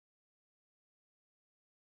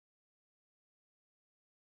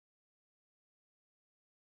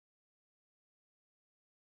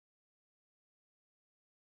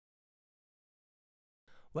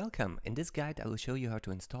Welcome! In this guide I will show you how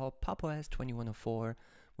to install Pop! OS 2104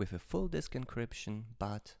 with a full disk encryption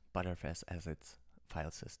but BTRFS as its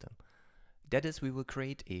file system. That is, we will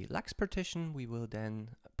create a LUKS partition, we will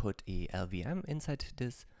then put a LVM inside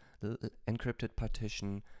this encrypted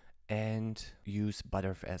partition and use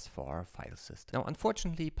BTRFS for our file system. Now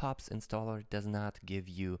unfortunately Pop's installer does not give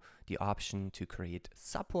you the option to create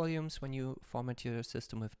subvolumes when you format your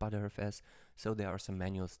system with BTRFS, so there are some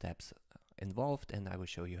manual steps involved and I will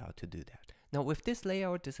show you how to do that. Now with this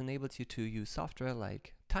layout, this enables you to use software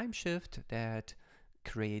like timeshift that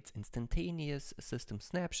creates instantaneous system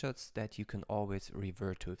snapshots that you can always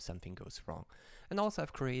revert to if something goes wrong. And also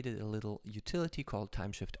I've created a little utility called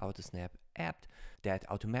timeshift-autosnap-apt that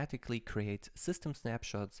automatically creates system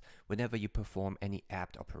snapshots whenever you perform any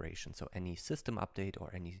apt operation, so any system update or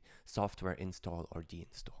any software install or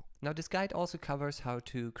deinstall. Now this guide also covers how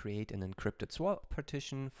to create an encrypted swap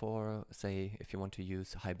partition for, say, if you want to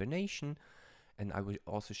use hibernation, and I will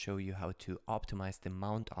also show you how to optimize the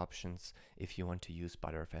mount options if you want to use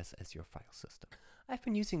BTRFS as your file system. I've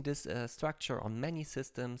been using this structure on many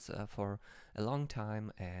systems for a long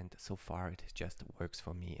time, and so far it just works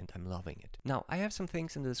for me and I'm loving it. Now I have some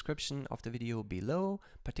things in the description of the video below.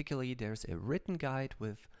 Particularly there's a written guide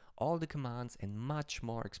with all the commands and much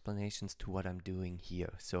more explanations to what I'm doing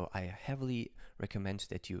here. So I heavily recommend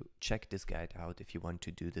that you check this guide out if you want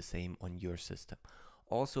to do the same on your system.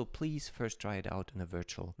 Also, please first try it out on a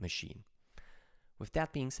virtual machine. With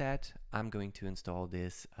that being said, I'm going to install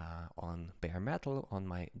this on bare metal on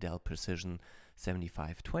my Dell Precision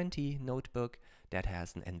 7520 notebook that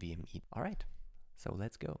has an NVMe. Alright, so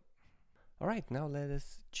let's go. Alright, now let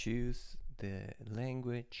us choose the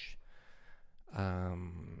language,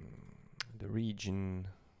 the region,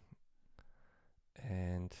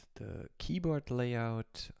 and the keyboard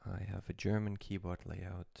layout. I have a German keyboard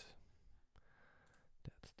layout.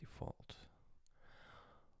 That's default.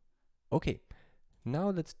 Okay, now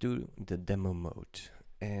let's do the demo mode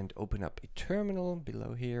and open up a terminal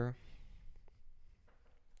below here.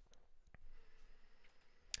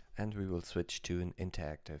 And we will switch to an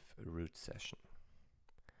interactive root session.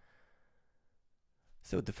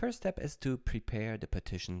 So the first step is to prepare the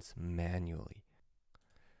partitions manually.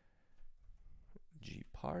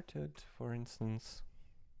 GParted, for instance.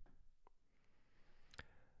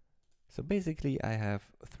 So basically I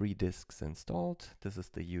have 3 disks installed. This is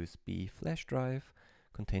the USB flash drive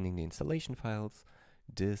containing the installation files.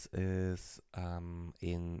 This is an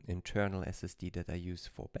internal SSD that I use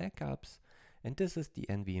for backups. And this is the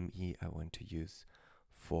NVMe I want to use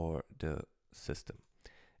for the system.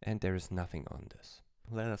 And there is nothing on this.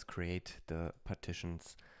 Let us create the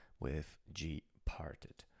partitions with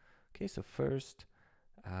GParted. Okay, so first,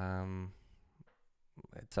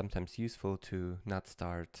 it's sometimes useful to not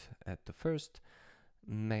start at the first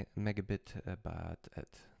megabit, but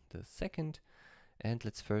at the second. And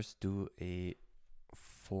let's first do a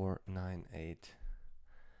 498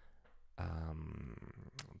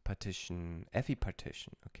 partition, FE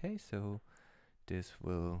partition. Okay, so this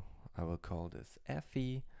I will call this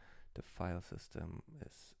FE. The file system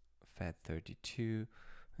is FAT32,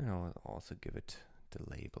 and I'll also give it the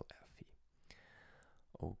label FE.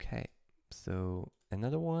 Okay, so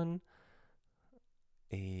another one,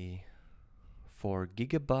 a 4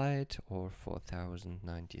 GB or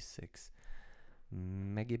 4096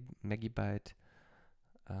 megabyte.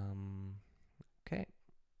 Okay,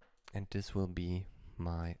 and this will be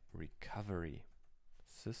my recovery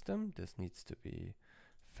system. This needs to be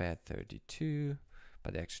FAT32,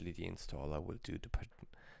 but actually the installer will do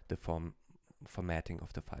the formatting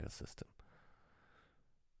of the file system.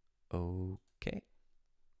 Okay.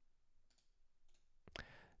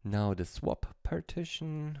 Now the swap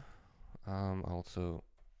partition, also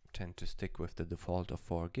tend to stick with the default of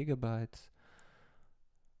 4 GB.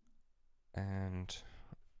 And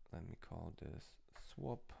let me call this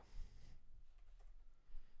swap.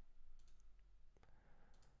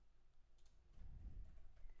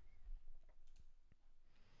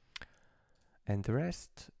 And the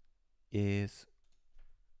rest is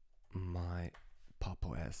my Pop!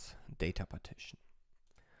 OS data partition.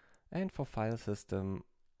 And for file system,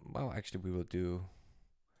 well, actually we will do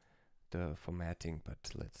the formatting,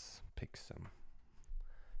 but let's pick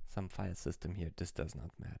some file system here. This does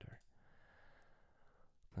not matter.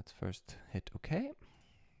 Let's first hit OK.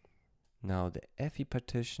 Now the FE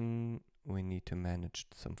partition, we need to manage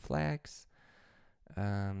some flags.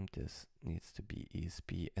 This needs to be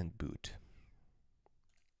ESP and boot.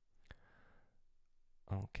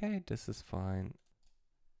 Okay, this is fine.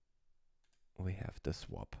 We have the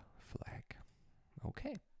swap flag.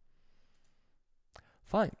 Okay.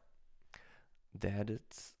 Fine.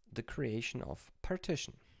 that's the creation of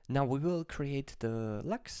partition. Now we will create the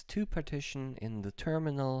LUKS2 partition in the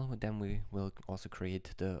terminal. Then we will also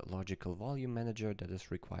create the logical volume manager that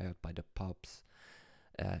is required by the POPs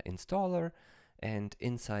installer. And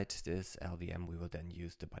inside this LVM, we will then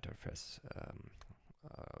use the BTRFS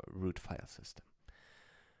root file system.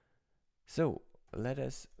 So let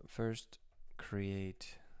us first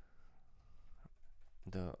create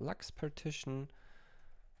the LUKS partition.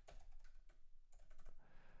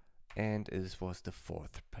 And this was the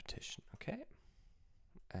 4th partition, okay?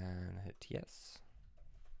 And hit yes.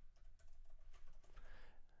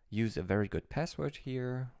 Use a very good password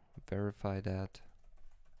here, verify that.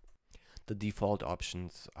 The default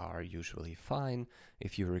options are usually fine.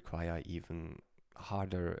 If you require even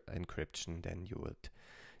harder encryption, then you would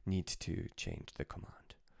need to change the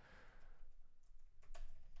command.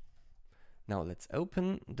 Now let's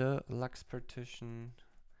open the LUKS partition.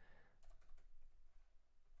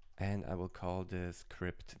 And I will call this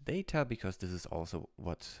crypt data because this is also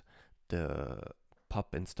what the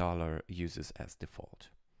POP installer uses as default.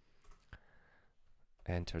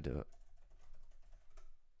 Enter the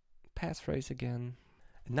passphrase again.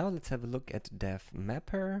 And now let's have a look at dev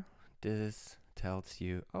mapper. This tells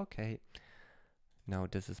you, okay, now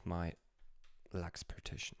this is my LUKS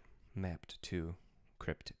partition mapped to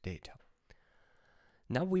crypt data.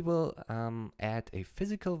 Now we will add a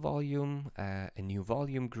physical volume, a new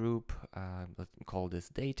volume group, let's call this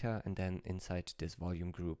data, and then inside this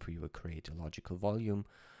volume group we will create a logical volume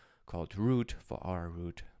called root for our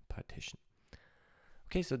root partition.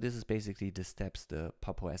 Okay, so this is basically the steps the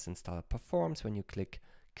Pop! OS installer performs when you click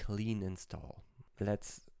clean install.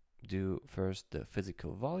 Let's do first the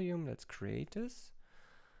physical volume. Let's create this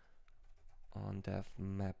on dev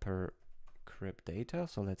mapper crypt data.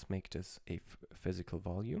 So let's make this a physical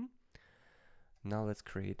volume. Now let's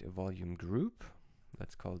create a volume group.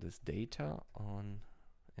 Let's call this data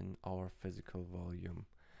in our physical volume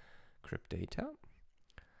crypt data.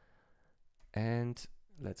 And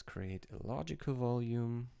let's create a logical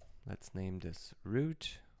volume. Let's name this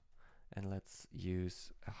root, and let's use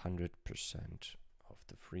 100% of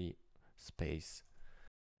the free space.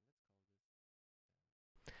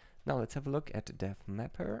 Now let's have a look at dev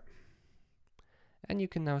mapper. And you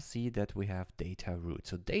can now see that we have data root.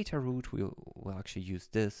 So data root, we'll actually use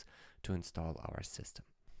this to install our system.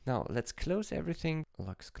 Now let's close everything.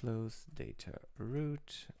 LUKS close, data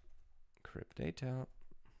root, crypt data.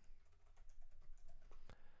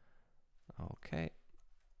 Okay,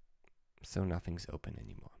 so nothing's open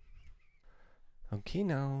anymore. Okay,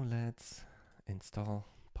 now let's install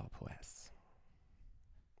Pop! OS.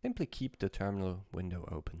 Simply keep the terminal window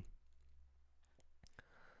open.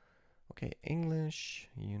 Okay, English,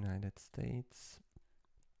 United States.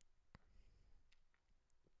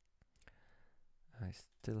 I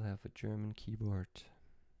still have a German keyboard.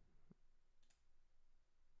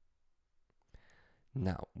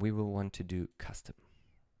 Now we will want to do custom.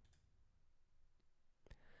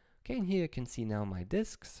 Okay, and here you can see now my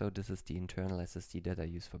disk. So this is the internal SSD that I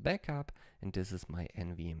use for backup, and this is my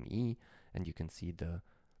NVMe, and you can see the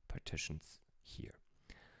partitions here.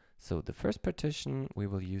 So the first partition, we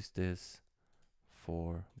will use this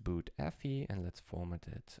for boot FE, and let's format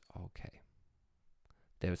it. Okay,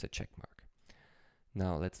 there's a check mark.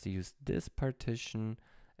 Now let's use this partition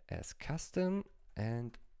as custom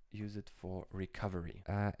and use it for recovery.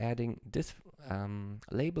 Adding this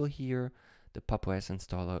label here, the Pop! OS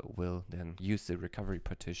installer will then use the recovery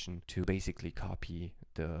partition to basically copy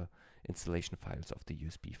the installation files of the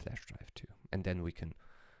USB flash drive too. And then we can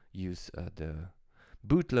use the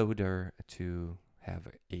bootloader to have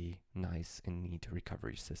a nice and neat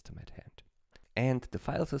recovery system at hand. And the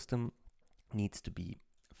file system needs to be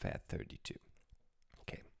FAT32.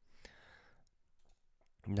 Okay.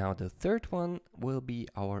 Now the third one will be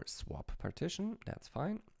our swap partition. That's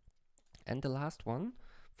fine. And the last one,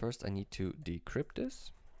 first I need to decrypt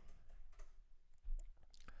this.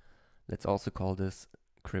 Let's also call this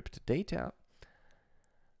crypt data.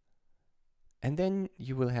 And then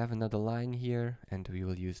you will have another line here, and we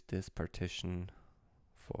will use this partition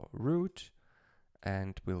for root,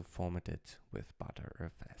 and we'll format it with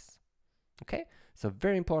BTRFS. Okay, so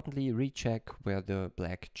very importantly, recheck where the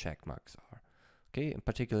black check marks are. Okay, in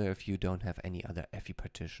particular if you don't have any other FE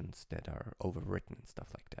partitions that are overwritten and stuff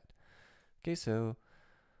like that. Okay, so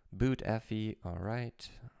boot FE, all right.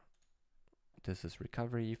 This is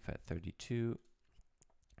recovery, FAT32.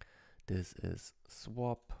 This is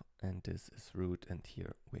swap, and this is root, and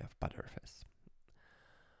here we have BTRFS.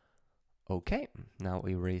 Okay, now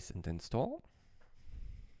erase and install.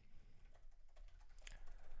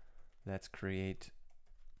 Let's create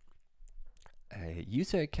a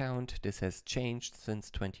user account. This has changed since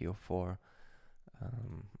 2004.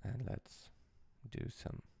 And let's do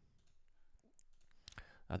some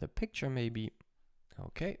other picture maybe.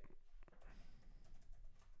 Okay.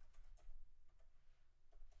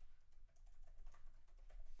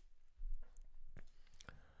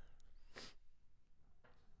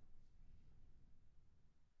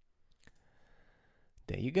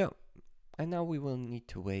 There you go. And now we will need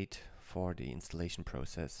to wait for the installation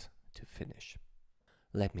process to finish.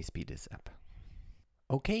 Let me speed this up.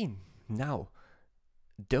 Okay, now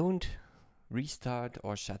don't restart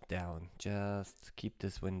or shut down. Just keep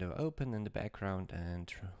this window open in the background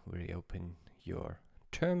and reopen your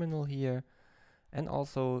terminal here. And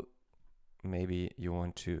also maybe you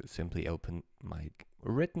want to simply open my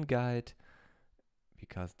written guide,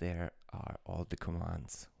 because there are all the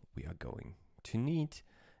commands we are going to need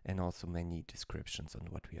and also many descriptions on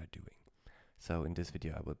what we are doing. So in this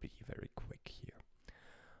video I will be very quick here.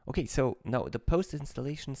 Okay, so now the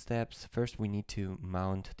post-installation steps. First we need to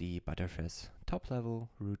mount the BTRFS top-level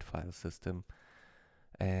root file system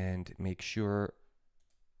and make sure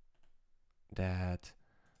that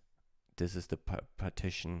this is the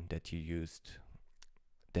partition that you used,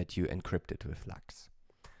 that you encrypted with LUKS.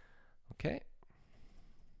 Okay.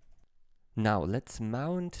 Now let's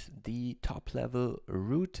mount the top-level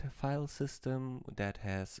root file system that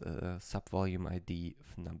has a subvolume ID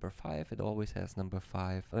of number 5. It always has number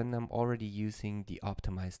 5, and I'm already using the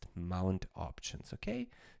optimized mount options. Okay,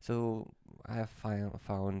 so I have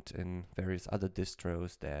found in various other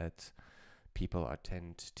distros that people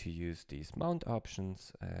tend to use these mount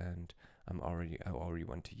options, and I already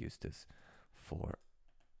want to use this for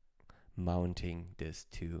mounting this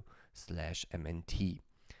to /mnt.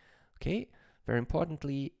 Okay, very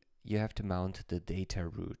importantly, you have to mount the data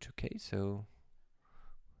root. Okay, so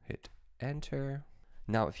hit enter.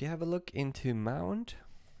 Now, if you have a look into mount,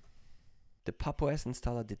 the PopOS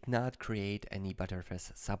installer did not create any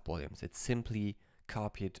BTRFS subvolumes. It simply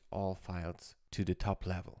copied all files to the top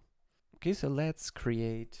level. Okay, so let's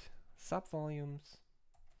create subvolumes.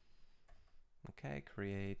 Okay,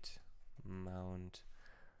 create mount.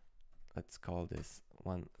 Let's call this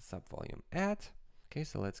one subvolume add. Okay,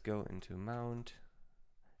 so let's go into mount.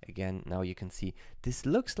 Again, now you can see this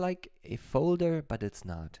looks like a folder, but it's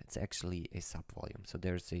not. It's actually a subvolume. So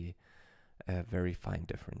there's a very fine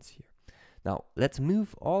difference here. Now let's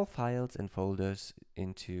move all files and folders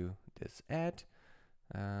into this add.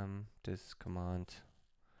 This command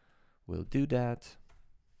will do that.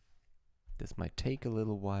 This might take a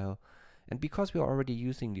little while. And because we're already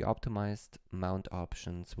using the optimized mount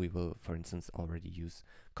options, we will, for instance, already use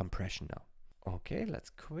compression now. Okay,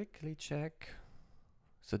 let's quickly check.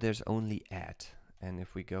 So there's only add, and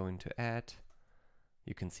if we go into add,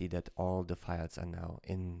 you can see that all the files are now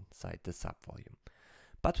inside the subvolume.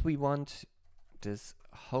 But we want this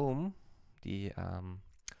home, the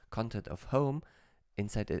content of home,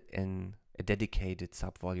 inside in a dedicated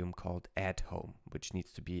subvolume called add home, which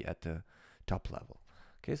needs to be at the top level.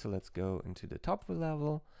 Okay, so let's go into the top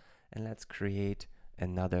level and let's create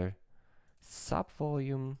another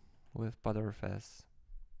subvolume with BTRFS.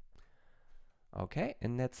 Okay,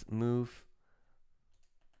 and let's move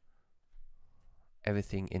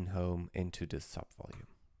everything in home into this subvolume.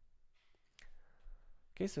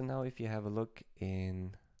 Okay, so now if you have a look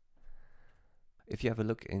inside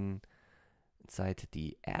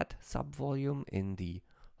the add subvolume in the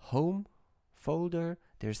home folder,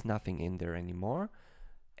 there's nothing in there anymore.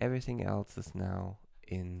 Everything else is now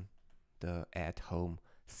in the add home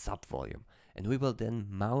subvolume. And we will then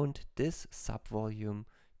mount this subvolume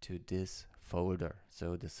to this folder,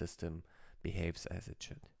 so the system behaves as it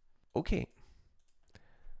should. Okay.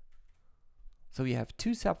 So we have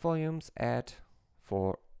two subvolumes, add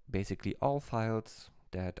for basically all files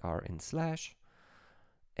that are in /,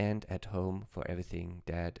 and at home for everything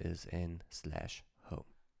that is in /home.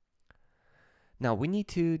 Now we need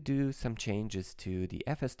to do some changes to the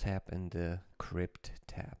FS tab and the crypt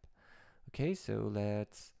tab. Okay, so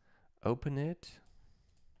let's open it.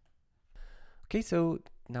 Okay, so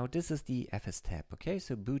now this is the FS tab. Okay,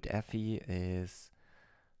 so bootfE is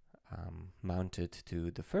mounted to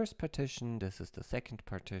the first partition. This is the second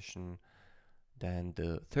partition. Then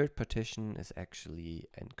the third partition is actually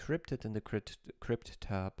encrypted in the crypt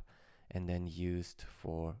tab and then used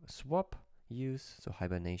for swap use. So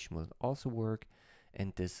hibernation will also work.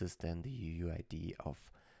 And this is then the UUID of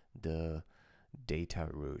the data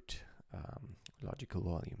root logical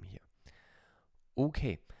volume here.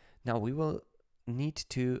 Okay, now we will need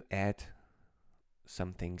to add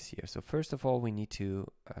some things here. So first of all, we need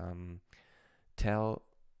to tell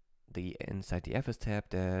inside the FS tab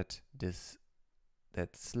that this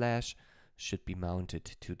that slash should be mounted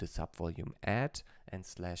to the subvolume add and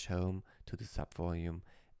slash home to the subvolume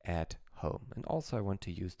add home. And also I want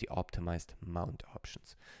to use the optimized mount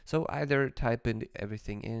options. So either type in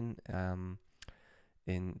everything in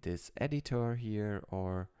this editor here,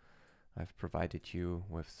 or I've provided you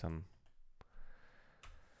with some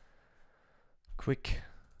quick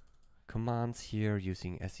commands here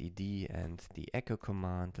using sed and the echo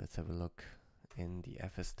command. Let's have a look in the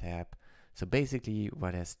FS tab. So basically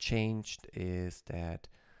what has changed is that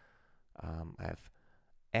I've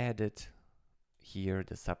added here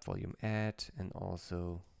the subvolume add and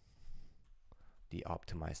also the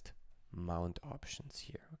optimized mount options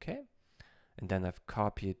here, okay? And then I've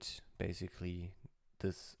copied basically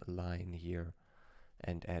this line here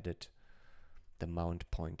and added the mount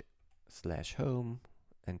point slash home,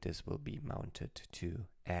 and this will be mounted to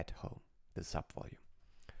add home, the subvolume.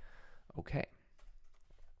 Okay.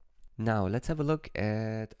 Now let's have a look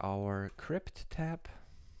at our crypt tab.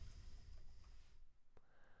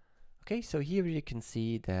 Okay, so here you can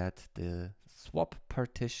see that the swap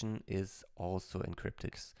partition is also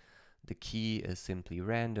encrypted. The key is simply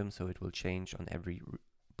random, so it will change on every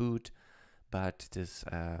boot, but this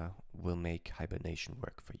will make hibernation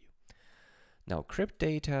work for you. Now, crypt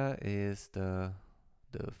data is the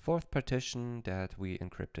fourth partition that we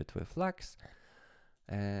encrypted with LUKS,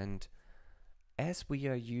 and as we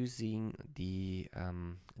are using the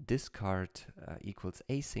discard equals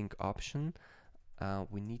async option,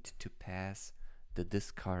 we need to pass the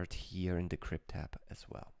discard here in the crypt tab as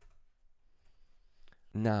well.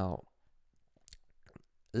 Now,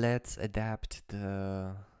 let's adapt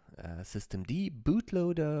the systemd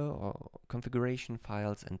bootloader or configuration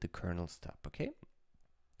files and the kernel stub, okay?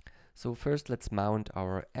 So first let's mount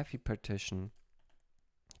our FE partition.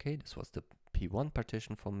 Okay, this was the P1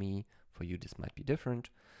 partition for me. For you this might be different.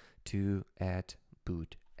 To add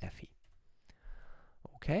boot FE.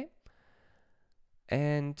 Okay.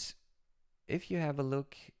 And if you have a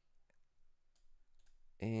look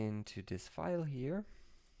into this file here,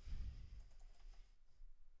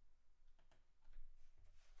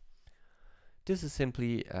 this is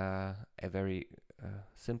simply a very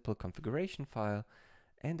simple configuration file,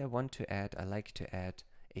 and I like to add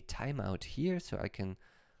a timeout here, so I can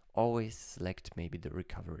always select maybe the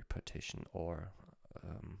recovery partition or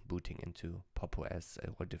booting into Pop! OS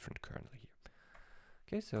or different kernel here.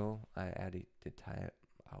 Okay, so I added the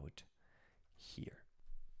timeout here.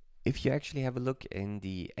 If you actually have a look in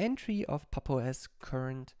the entry of Pop! OS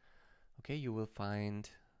current, okay, you will find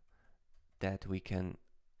that we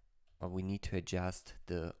need to adjust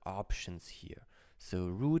the options here. So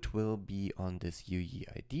root will be on this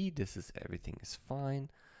UEID. Everything is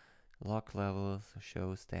fine. Lock levels,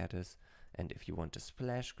 show status, and if you want a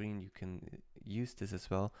splash screen, you can use this as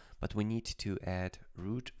well. But we need to add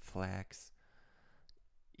root flags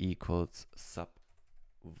equals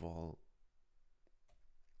subvol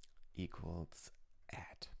equals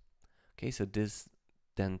add. Okay, so this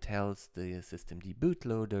then tells the systemd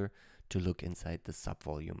bootloader to look inside the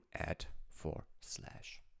subvolume add for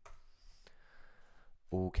slash.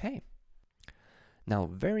 Okay. Now,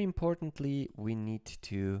 very importantly, we need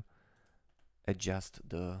to adjust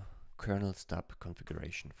the kernel stub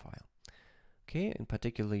configuration file. Okay, and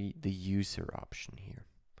particularly the user option here.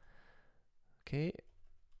 Okay.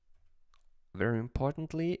 Very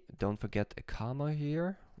importantly, don't forget a comma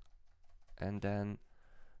here, and then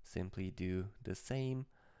simply do the same.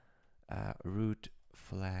 Root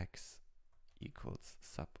flags equals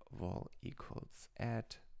subvol equals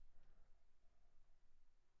add.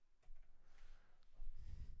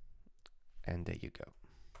 And there you go.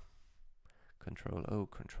 Control O,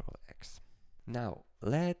 Control X. Now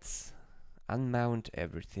let's unmount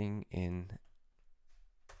everything in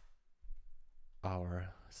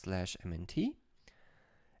our /mnt.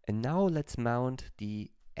 And now let's mount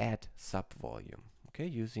the add subvolume. Okay,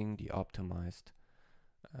 using the optimized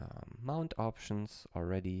mount options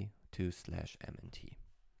already to /mnt.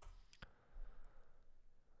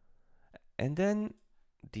 And then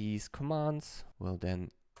these commands will then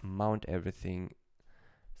mount everything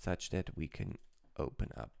such that we can open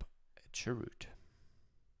up a chroot.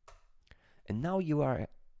 And now you are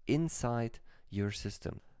inside your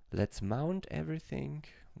system. Let's mount everything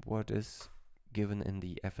what is given in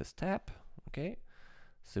the FS tab. Okay,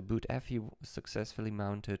 so boot FE successfully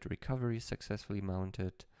mounted, recovery successfully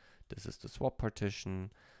mounted. This is the swap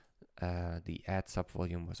partition. The add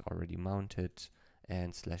subvolume was already mounted,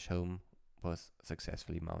 and /home was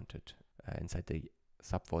successfully mounted inside the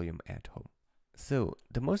subvolume add home. So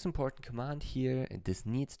the most important command here, and this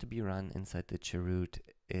needs to be run inside the chroot,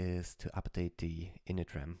 is to update the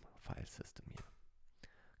initram file system here.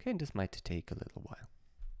 Okay, this might take a little while.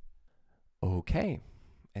 Okay,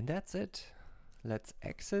 and that's it. Let's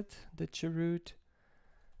exit the chroot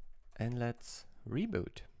and let's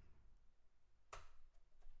reboot.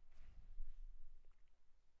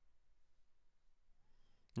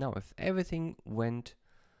 Now, if everything went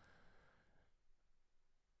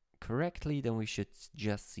correctly, then we should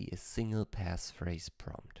just see a single passphrase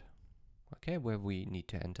prompt. Okay, where we need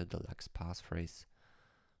to enter the LUKS passphrase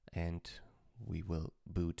and we will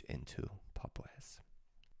boot into PopOS.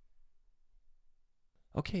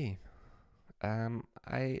 Okay,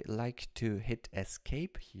 I like to hit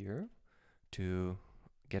escape here to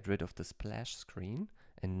get rid of the splash screen,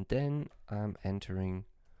 and then I'm entering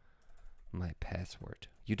my password.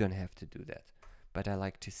 You don't have to do that, but I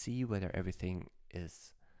like to see whether everything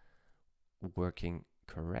is working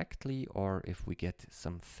correctly or if we get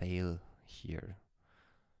some fail here.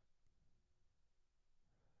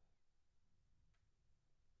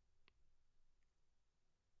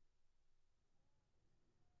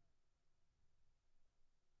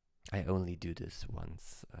 I only do this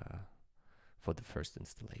once for the first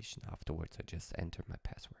installation. Afterwards, I just enter my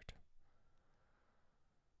password.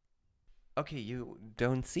 Okay, you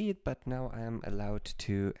don't see it, but now I am allowed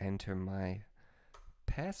to enter my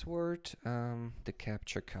password. The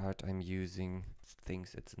capture card I'm using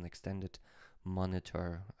thinks it's an extended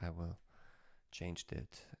monitor. I will change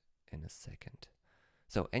that in a second.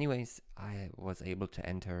 So anyways, I was able to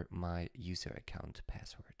enter my user account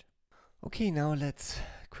password. Okay, now let's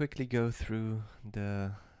quickly go through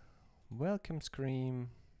the welcome screen.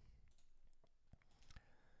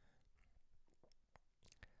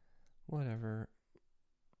 Whatever.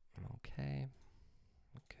 Okay.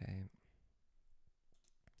 Okay.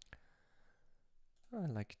 I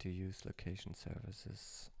like to use location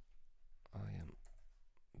services. I am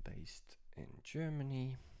based in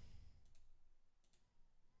Germany.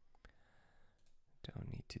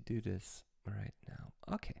 Don't need to do this right now.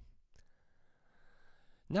 Okay.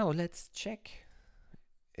 Now let's check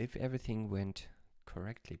if everything went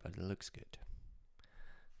correctly, but it looks good.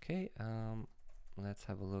 Okay, let's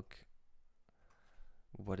have a look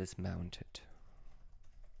what is mounted.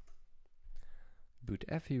 Boot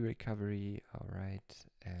FE recovery, alright,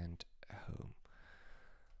 and home.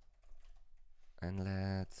 And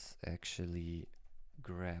let's actually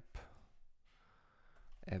grab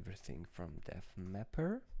everything from dev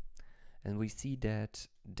mapper. And we see that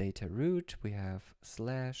data root, we have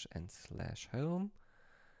slash and slash home.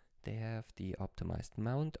 They have the optimized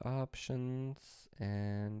mount options,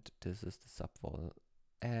 and this is the subvol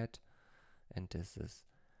add, and this is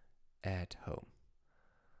add home.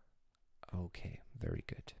 Okay, very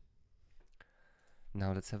good.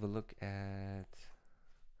 Now let's have a look at,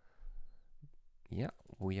 yeah,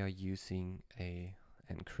 we are using a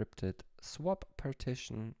encrypted swap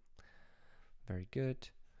partition. Very good.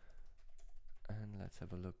 And let's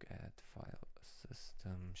have a look at file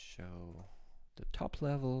system, show the top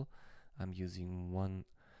level. I'm using one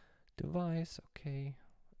device, okay,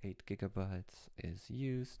 8 gigabytes is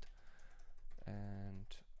used, and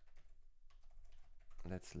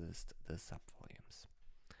let's list the subvolumes.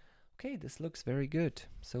 Okay, this looks very good.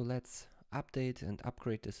 So let's update and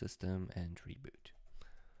upgrade the system and reboot.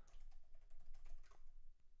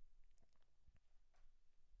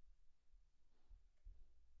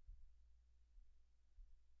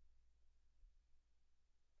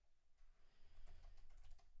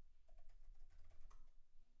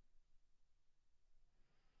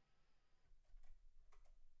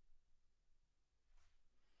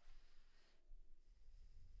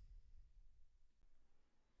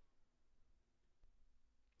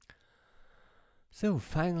 So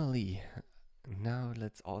finally, now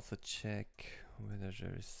let's also check whether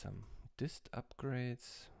there is some dist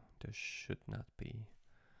upgrades. There should not be.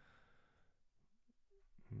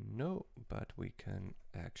 No, but we can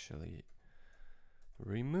actually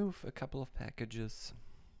remove a couple of packages.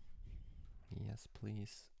 Yes,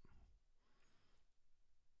 please.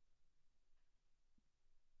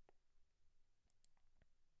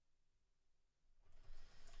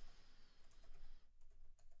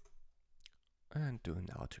 And do an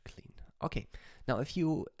auto clean. Okay, now if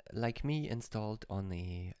you, like me, installed on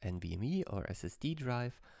a NVMe or SSD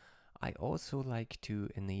drive, I also like to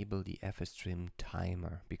enable the FSTrim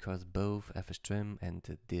timer, because both FSTrim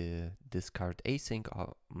and the discard async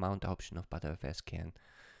mount option of BTRFS can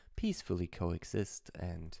peacefully coexist,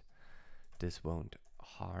 and this won't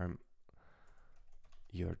harm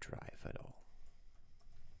your drive at all.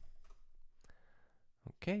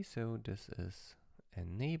 Okay, so this is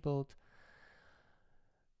enabled.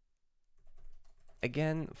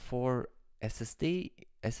 Again, for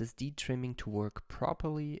SSD trimming to work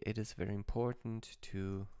properly, it is very important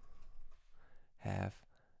to have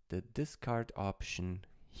the discard option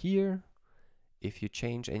here. If you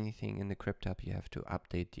change anything in the cryptab, you have to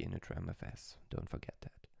update the initramfs. Don't forget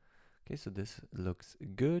that. Okay, so this looks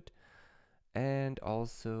good. And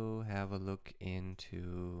also have a look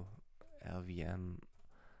into lvm.conf.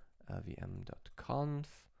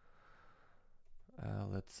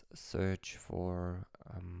 Let's search for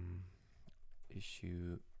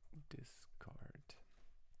issue discard.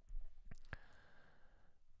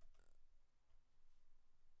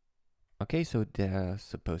 Okay, so there's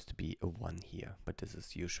supposed to be a 1 here, but this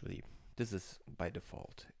is by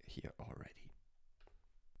default here already.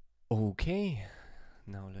 Okay,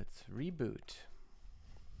 now let's reboot.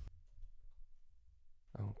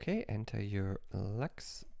 Okay, enter your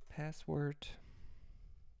LUKS password.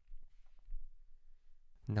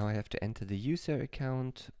 Now I have to enter the user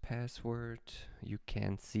account password. You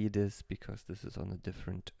can't see this because this is on a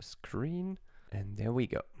different screen. And there we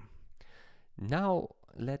go. Now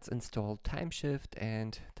let's install timeshift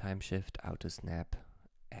and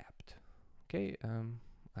timeshift-autosnap-apt. Okay,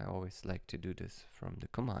 I always like to do this from the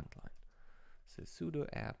command line. So sudo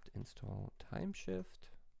apt install timeshift.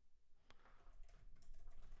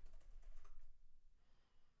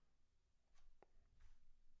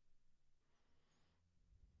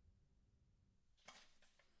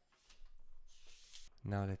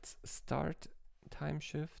 Now let's start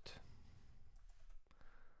timeshift.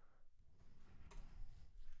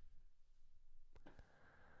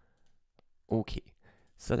 Okay,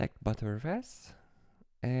 select BTRFS,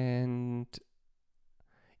 and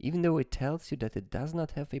even though it tells you that it does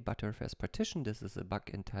not have a BTRFS partition, this is a bug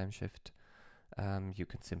in timeshift, you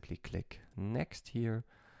can simply click next here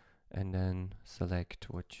and then select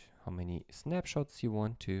how many snapshots you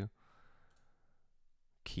want to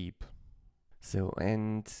keep. So,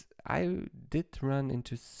 and I did run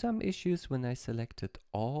into some issues when I selected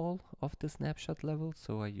all of the snapshot levels,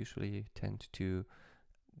 so I usually tend to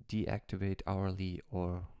deactivate hourly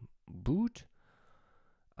or boot.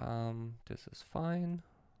 This is fine.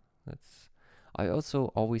 I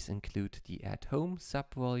also always include the at-home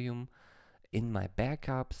subvolume in my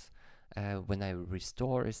backups. When I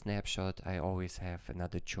restore a snapshot, I always have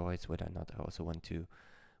another choice whether or not I also want to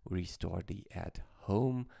restore the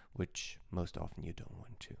at-home, which most often you don't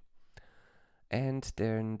want to. And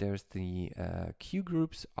then there's the queue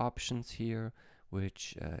groups options here,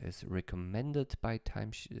 which is recommended by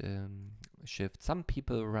timeshift. Some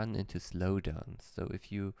people run into slowdowns. So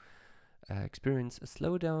if you experience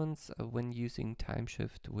slowdowns when using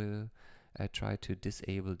timeshift, we'll try to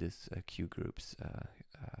disable this queue groups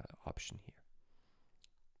option here.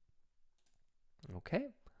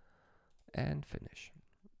 Okay, and finish.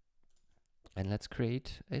 And let's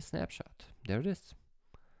create a snapshot. There it is.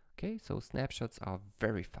 Okay, so snapshots are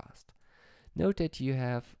very fast. Note that you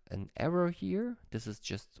have an error here. This is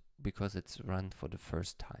just because it's run for the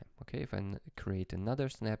first time. Okay, if I create another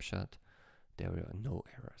snapshot, there are no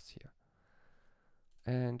errors here.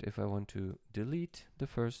 And if I want to delete the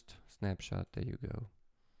first snapshot, there you go.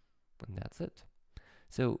 And that's it.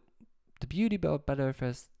 So the beauty about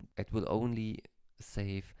BTRFS, it will only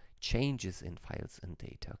save changes in files and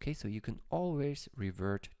data. Okay, so you can always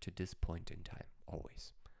revert to this point in time,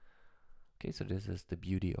 always. Okay, so this is the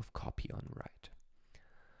beauty of copy on write.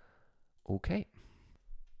 Okay.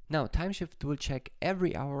 Now, timeshift will check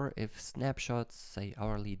every hour if snapshots, say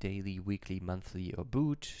hourly, daily, weekly, monthly, or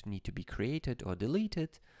boot, need to be created or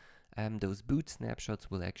deleted. Those boot snapshots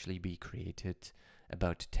will actually be created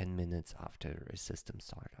about 10 minutes after a system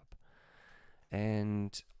startup.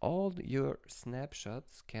 And all your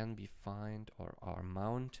snapshots can be found or are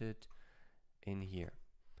mounted in here.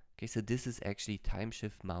 Okay, so this is actually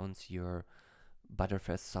timeshift mounts your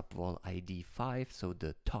BTRFS subvol ID 5, so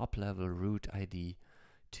the top level root ID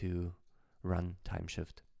to run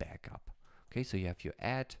timeshift backup. Okay, so you have your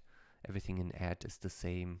add, everything in add is the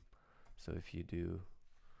same. So if you do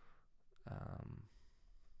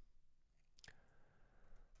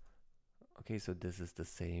okay, so this is the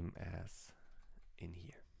same as in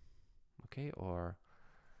here. Okay, or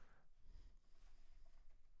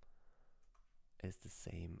is the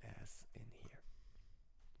same as in here.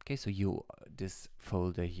 Okay, so this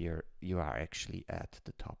folder here, you are actually at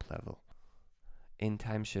the top level. In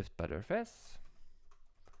timeshift BTRFS,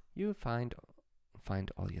 you find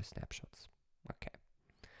all your snapshots. Okay.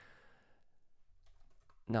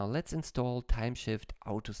 Now let's install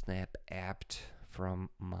timeshift-autosnap-apt from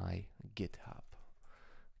my GitHub.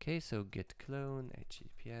 Okay, so git clone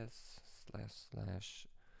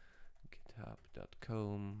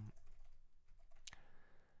https://github.com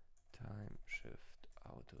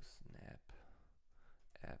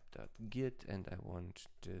timeshift-autosnap-apt.git, and I want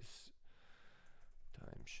this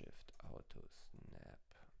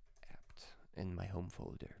timeshift-autosnap-apt in my home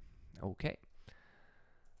folder. Okay.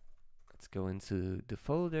 Let's go into the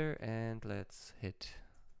folder and let's hit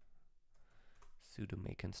sudo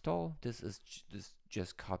make install. This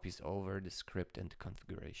just copies over the script and the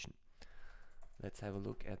configuration. Let's have a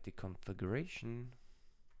look at the configuration.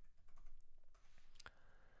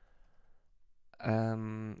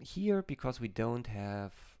 Here, because we don't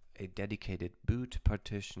have a dedicated boot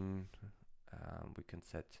partition, we can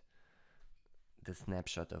set the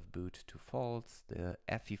snapshot of boot to false. The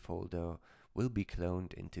FE folder will be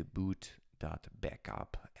cloned into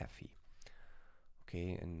boot.backup.fe.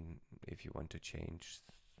 Okay, and if you want to change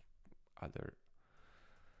other,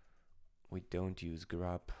 we don't use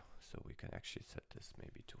grub, so we can actually set this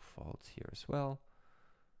maybe to false here as well.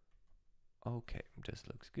 Okay, this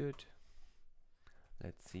looks good.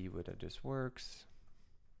 Let's see whether this works.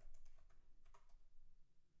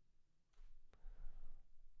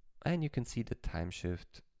 And you can see the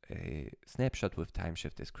timeshift, a snapshot with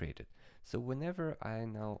timeshift is created. So whenever I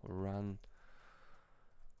now run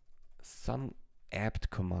some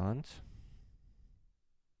apt command,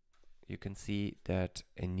 you can see that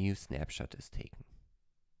a new snapshot is taken.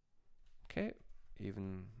 Okay,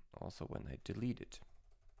 even also when I delete it.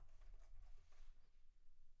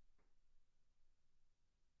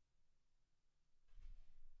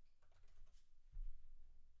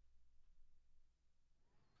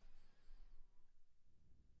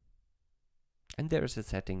 And there is a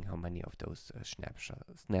setting how many of those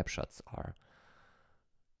snapshots are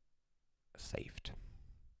saved.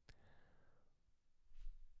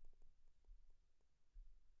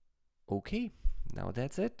 Okay, now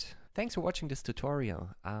that's it. Thanks for watching this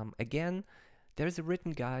tutorial. Again, there is a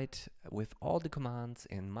written guide with all the commands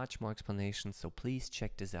and much more explanation, so please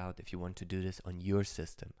check this out if you want to do this on your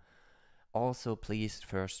system. Also, please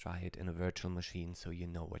first try it in a virtual machine so you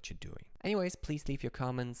know what you're doing. Anyways, please leave your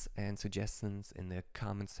comments and suggestions in the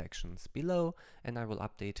comment sections below, and I will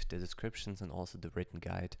update the descriptions and also the written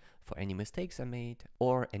guide for any mistakes I made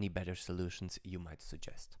or any better solutions you might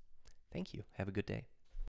suggest. Thank you. Have a good day.